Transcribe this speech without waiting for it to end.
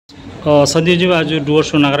सन्दीपजी आज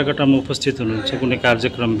डुवर्सको नागरकटामा उपस्थित हुनुहुन्छ कुनै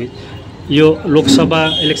कार्यक्रमबिच यो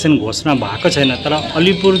लोकसभा इलेक्सन घोषणा भएको छैन तर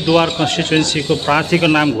अलिपुरद्वार कन्स्टिट्युएन्सीको प्रार्थीको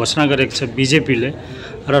नाम घोषणा गरेको छ बीजेपीले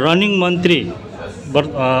र रनिङ मन्त्री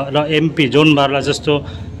र एमपी जोन बार्ला जस्तो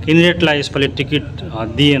क्यान्डिडेटलाई यसपालि टिकट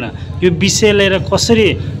दिएन। यो विषय लिएर कसरी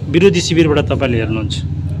विरोधी शिविरबाट तपाईँले हेर्नुहुन्छ?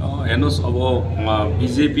 हेर्नुहोस्, अब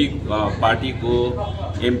बीजेपी पार्टीको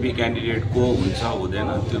एमपी क्यान्डिडेट को हुन्छ हुँदैन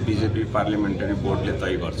त्यो बीजेपी पार्लियामेन्ट्री बोर्डले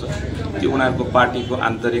तय गर्छ। त्यो उनीहरूको पार्टीको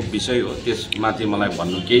आन्तरिक विषय हो, त्यसमाथि मलाई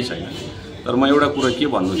भन्नु केही छैन। तर म एउटा कुरा के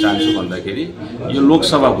भन्नु चाहन्छु भन्दाखेरि यो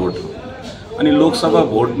लोकसभा भोट हो अनि लोकसभा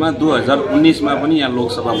भोटमा 2019मा पनि यहाँ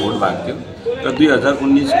लोकसभा भोट भएको थियो र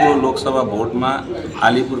 2019को लोकसभा भोटमा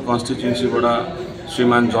आलिपुर कन्स्टिट्युएन्सीबाट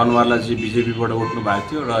श्रीमान जनवारलाजी बीजेपीबाट उठ्नु भएको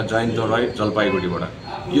थियो र जयन्त राय जलपाइगुडीबाट।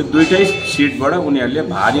 यो दुईटै सिटबाट उनीहरूले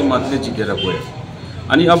भारी मतले जितेर गयो।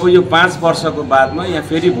 अनि अब यो 5 वर्षको बादमा यहाँ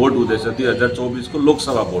फेरि भोट हुँदैछ 2024को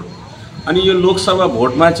लोकसभा भोट। अनि यो लोकसभा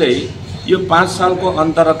भोटमा चाहिँ यो 5 सालको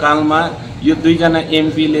अन्तरकालमा यो दुईजना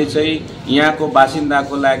एमपीले चाहिँ यहाँको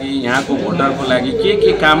बासिन्दाको लागि यहाँको भोटरको लागि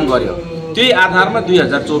के काम गर्यो त्यही आधारमा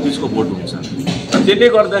 2024को भोट हुन्छ। र त्यसले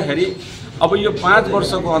गर्दाखेरि अब यो 5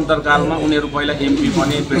 वर्षको अन्तरकालमा उनीहरू पहिला एमपी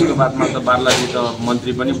बने, त्यसको बादमा त बार्लाजी त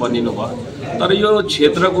मन्त्री पनि बनिनु भयो। तर यो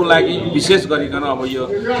क्षेत्रको लागि विशेष गरिकन अब यो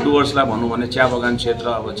डुवर्सलाई भनौँ भने चिया बगान क्षेत्र,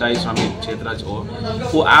 अब चाय श्रमिक क्षेत्र हो।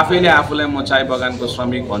 ऊ आफैले आफूलाई म चाय बगानको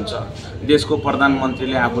श्रमिक भन्छ, देशको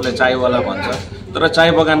प्रधानमन्त्रीले आफूलाई चायवाला भन्छ, तर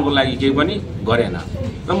चाय बगानको लागि केही पनि गरेन।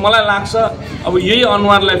 र मलाई लाग्छ अब यही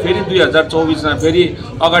अनुहारलाई फेरि 2024मा फेरि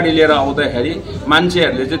अगाडि लिएर आउँदाखेरि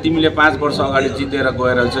मान्छेहरूले चाहिँ तिमीले 5 वर्ष अगाडि जितेर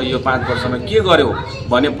गएर चाहिँ यो 5 वर्षमा के गर्यौ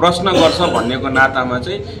भन्ने प्रश्न गर्छ भन्नेको नातामा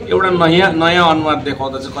चाहिँ एउटा नयाँ अनुहार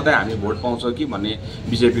देखाउँदा चाहिँ कतै हामी भोट पाउँछौँ कि भन्ने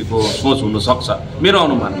बिजेपीको सोच हुनसक्छ मेरो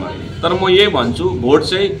अनुमानमा। तर म यही भन्छु, भोट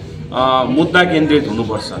चाहिँ मुद्दा केन्द्रित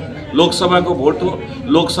हुनुपर्छ। लोकसभाको भोट हो,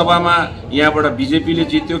 लोकसभामा यहाँबाट बीजेपीले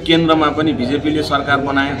जित्यो, केन्द्रमा पनि बीजेपीले सरकार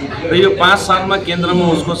बनायो र यो 5 सालमा केन्द्रमा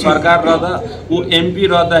उसको सरकार रहँदा ऊ एमपी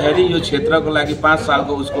रहँदाखेरि यो क्षेत्रको लागि 5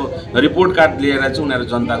 सालको उसको रिपोर्ट कार्ड लिएर चाहिँ उनीहरू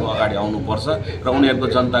जनताको अगाडि आउनुपर्छ र उनीहरूको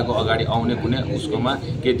जनताको अगाडि आउने कुनै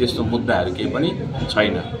उसकोमा केही त्यस्तो मुद्दाहरू केही पनि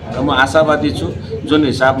छैन। र म आशावादी छु जुन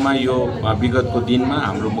हिसाबमा यो विगतको दिनमा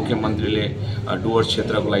हाम्रो मुख्यमन्त्रीले डुवर्स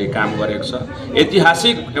क्षेत्रको लागि काम गरेको छ,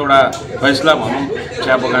 ऐतिहासिक एउटा फैसला भनौँ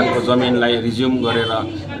चिया बगानको जमिनलाई रिज्युम गरेर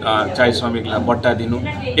चाय श्रमिकलाई बट्टा दिनु।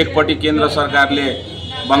 एकपट्टि केन्द्र सरकारले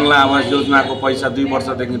बङ्गला आवास योजनाको पैसा 2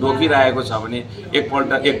 वर्षदेखि रोकिरहेको छ भने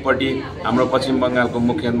एकपट्टि हाम्रो पश्चिम बङ्गालको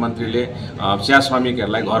मुख्यमन्त्रीले चिया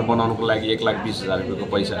श्रमिकहरूलाई घर बनाउनको लागि 1,20,000 रुपियाँको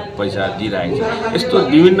पैसा दिइरहेको छ। यस्तो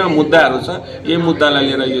विभिन्न मुद्दाहरू छ। यही मुद्दालाई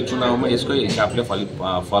लिएर यो चुनावमा यसकै हिसाबले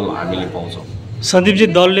फल हामीले पाउँछौँ।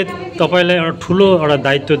 सन्दीपजी, दलले तपाईँलाई एउटा ठुलो एउटा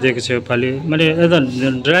दायित्व दिएको छ योपालि, मैले एउटा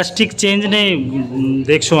ड्रास्टिक चेन्ज नै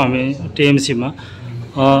देख्छौँ हामी टिएमसीमा।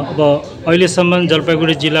 अब अहिलेसम्म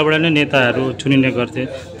जलपाइगुडी जिल्लाबाट नै नेताहरू चुनिने गर्थे,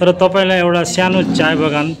 तर तपाईँलाई एउटा सानो चाय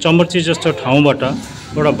बगान चमर्ची जस्तो ठाउँबाट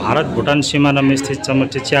एउटा भारत भुटान सीमानामा स्थित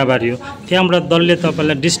चमर्ची चियाबारी हो, त्यहाँबाट दलले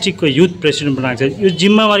तपाईँलाई डिस्ट्रिक्टको युथ प्रेसिडेन्ट बनाएको छ। यो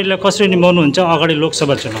जिम्मेवारीलाई कसरी निभाउनुहुन्छ अगाडि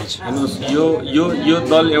लोकसभा चुनाव छ? हेर्नुहोस्, यो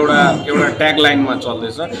दल एउटा ट्यागलाइनमा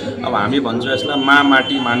चल्दैछ। अब हामी भन्छौँ यसलाई माँ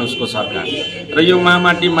माटी मानुषको सरकार। र यो माँ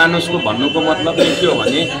माटी मानुषको भन्नुको मतलब के हो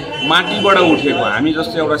भने माटीबाट उठेको हामी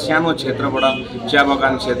जस्तो एउटा सानो क्षेत्रबाट, चिया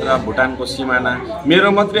बगान क्षेत्र, भुटानको सिमाना,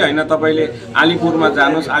 मेरो मात्रै होइन, तपाईँले अलिपुरमा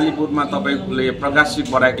जानुहोस्, अलिपुरमा तपाईँले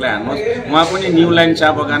प्रकाशित बराइकलाई हान्नुहोस्, उहाँ पनि न्यू लाइन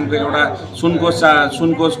चिया बगानको एउटा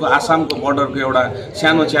सुनकोशको आसामको बोर्डरको एउटा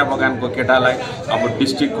सानो चिया बगानको केटालाई अब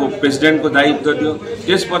डिस्ट्रिक्टको प्रेसिडेन्टको दायित्व दियो।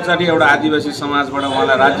 त्यस पछाडि एउटा आदिवासी समाजबाट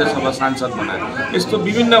उहाँलाई राज्यसभा सांसद बनायो। यस्तो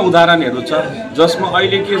विभिन्न उदाहरणहरू छ जसमा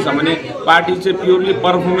अहिले के छ भने पार्टी चाहिँ प्योरली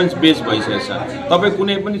पर्फर्मेन्स बेस भइसकेको छ। तपाईँ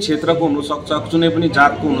कुनै पनि क्षेत्रको हुनसक्छ, कुनै पनि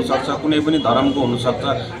जातको हुनसक्छ, कुनै पनि धर्मको हुनसक्छ,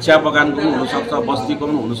 चिया बगानको पनि हुनसक्छ, बस्तीको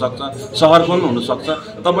पनि हुनसक्छ, सहरको पनि हुनसक्छ।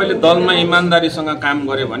 तपाईँले दलमा इमान्दारीसँग काम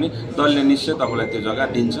गर्यो भने दलले निश्चय तपाईँलाई त्यो जग्गा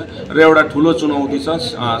दिन्छ। र एउटा ठुलो चुनौती छ,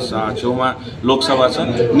 छेउमा लोकसभा छ।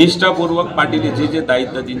 निष्ठापूर्वक पार्टीले जे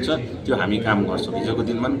दायित्व दिन्छ त्यो हामी काम गर्छौँ। हिजोको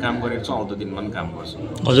दिनमा पनि काम गरेको छौँ, आउँदो दिनमा पनि काम गर्छौँ।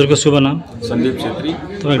 हजुरको शुभ नाम? सन्दीप छेत्री,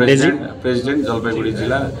 प्रेसिडेन्ट जलपाइगुडी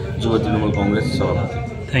जिल्ला युवा तृणमूल काङ्ग्रेस सभापति।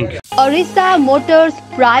 Thank you. Arista Motors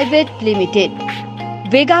private limited,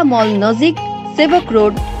 वेगा मल नजिक, सेवक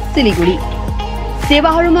रोड, सिलिगुडी।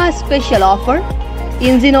 सेवाहरूमा special offer,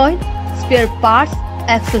 engine oil, spare parts,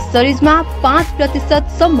 एक्सेसरिजमा 5%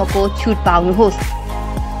 सम्मको छुट पाउनुहोस्।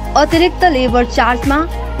 अतिरिक्त लेबर चार्जमा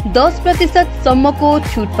 10% सम्मको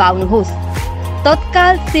छुट पाउनुहोस्।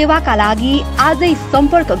 तत्काल सेवाका लागि आजै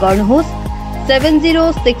सम्पर्क गर्नुहोस्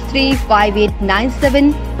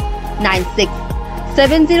 7063589796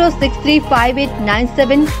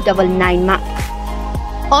 7063589799 मा।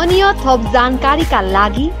 अन्य थप जानकारीका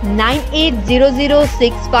लागि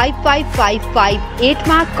 9800655558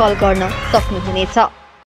 मा कल गर्न सक्नुहुनेछ।